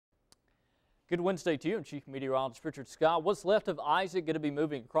Good Wednesday to you. I'm Chief Meteorologist Richard Scott. What's left of Isaac going to be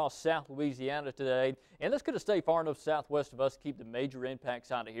moving across South Louisiana today, and that's going to stay far enough southwest of us to keep the major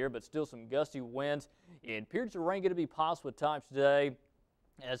impacts out of here, but still some gusty winds and periods of rain going to be possible at times today,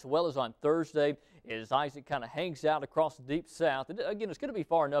 as well as on Thursday as Isaac kind of hangs out across the deep south. And again, it's going to be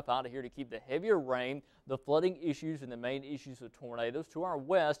far enough out of here to keep the heavier rain, the flooding issues, and the main issues of tornadoes to our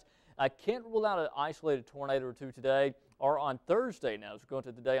west. I can't rule out an isolated tornado or two today or on Thursday. Now, as we go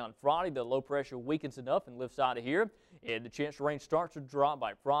into the day on Friday, the low pressure weakens enough and lifts out of here, and the chance of rain starts to drop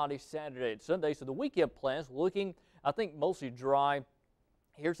by Friday, Saturday, and Sunday. So the weekend plans looking, I think, mostly dry.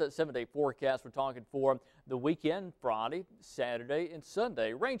 Here's that 7-day forecast we're talking for the weekend, Friday, Saturday, and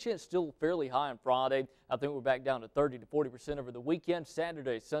Sunday. Rain chance still fairly high on Friday. I think we're back down to 30 to 40% over the weekend,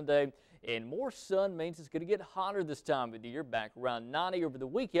 Saturday, Sunday. And more sun means it's going to get hotter this time of the year, back around 90 over the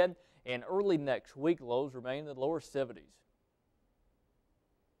weekend. And early next week, lows remain in the lower 70s.